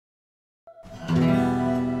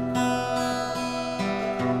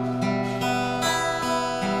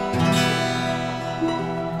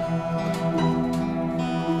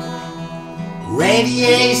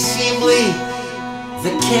Radiate simply,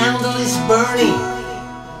 the candle is burning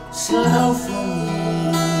slow for me.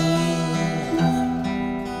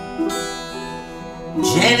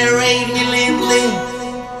 Generate me lindly,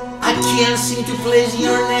 I can't seem to place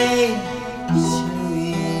your name.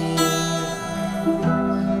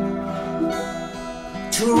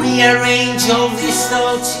 To rearrange all these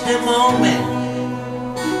thoughts in a moment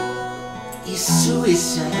is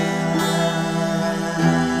suicide.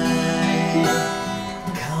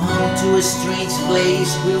 Come to a strange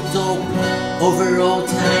place, we'll talk over old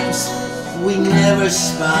times we never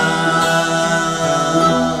spoke.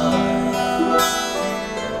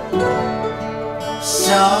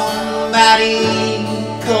 Somebody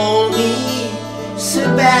call me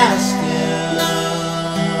Sebastian.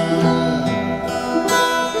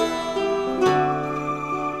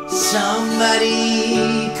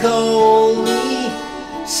 Somebody call me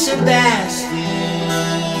Sebastian.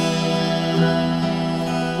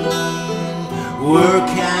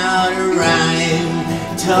 Work out a rhyme,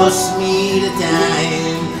 toss me the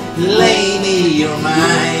time, lay me your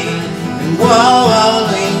mind, and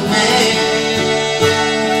walling man.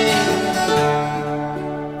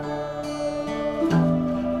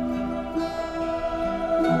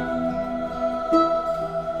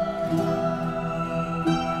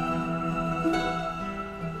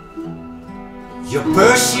 Your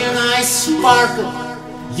Persian eyes sparkle,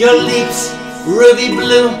 your lips ruby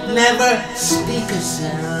blue, never speak a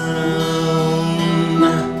sound.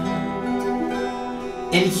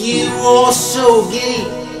 And you are so gay,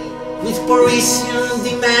 with Parisian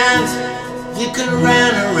demand, you can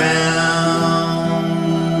run around.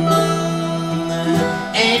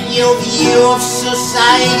 And your view of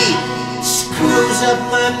society screws up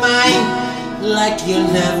my mind like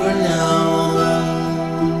you'll never know.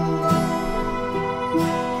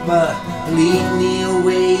 But lead me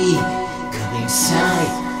away, come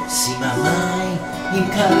inside, see my mind in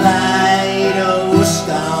kaleidoscope.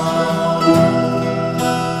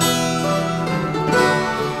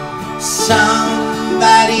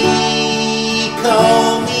 Somebody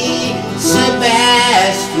call me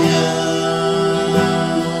Sebastian.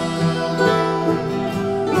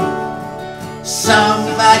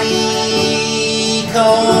 Somebody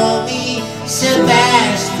call me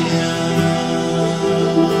Sebastian.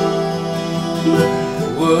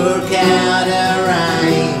 Work out a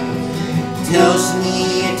rhyme, tells me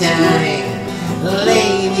a time,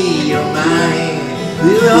 lay me your mind,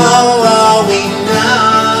 with all we know.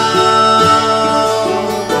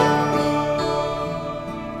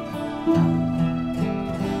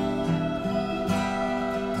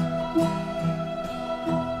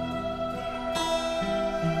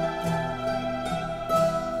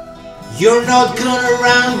 You're not gonna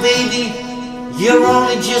run, baby, you're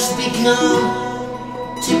only just begun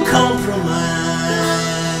to compromise.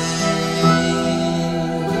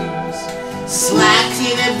 Slacked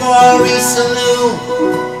in a bar saloon,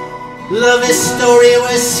 love a story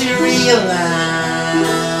was serialized.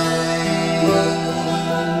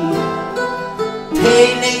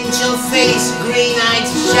 Pale angel face, green-eyed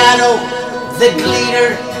shadow, the glitter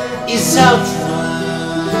is outright.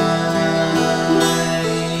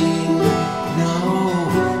 No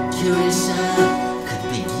curious eye could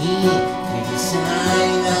begin to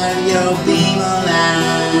decide that you're being alive.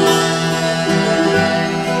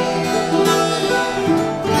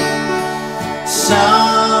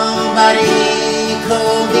 Somebody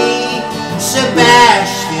call me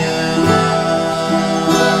Sebastian.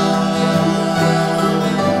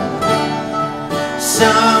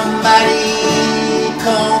 Somebody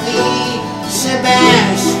call me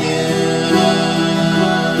Sebastian.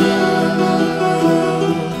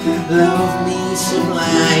 Love me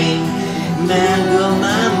sublime, mangle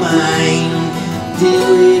my mind, do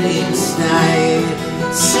it in style.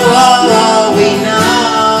 So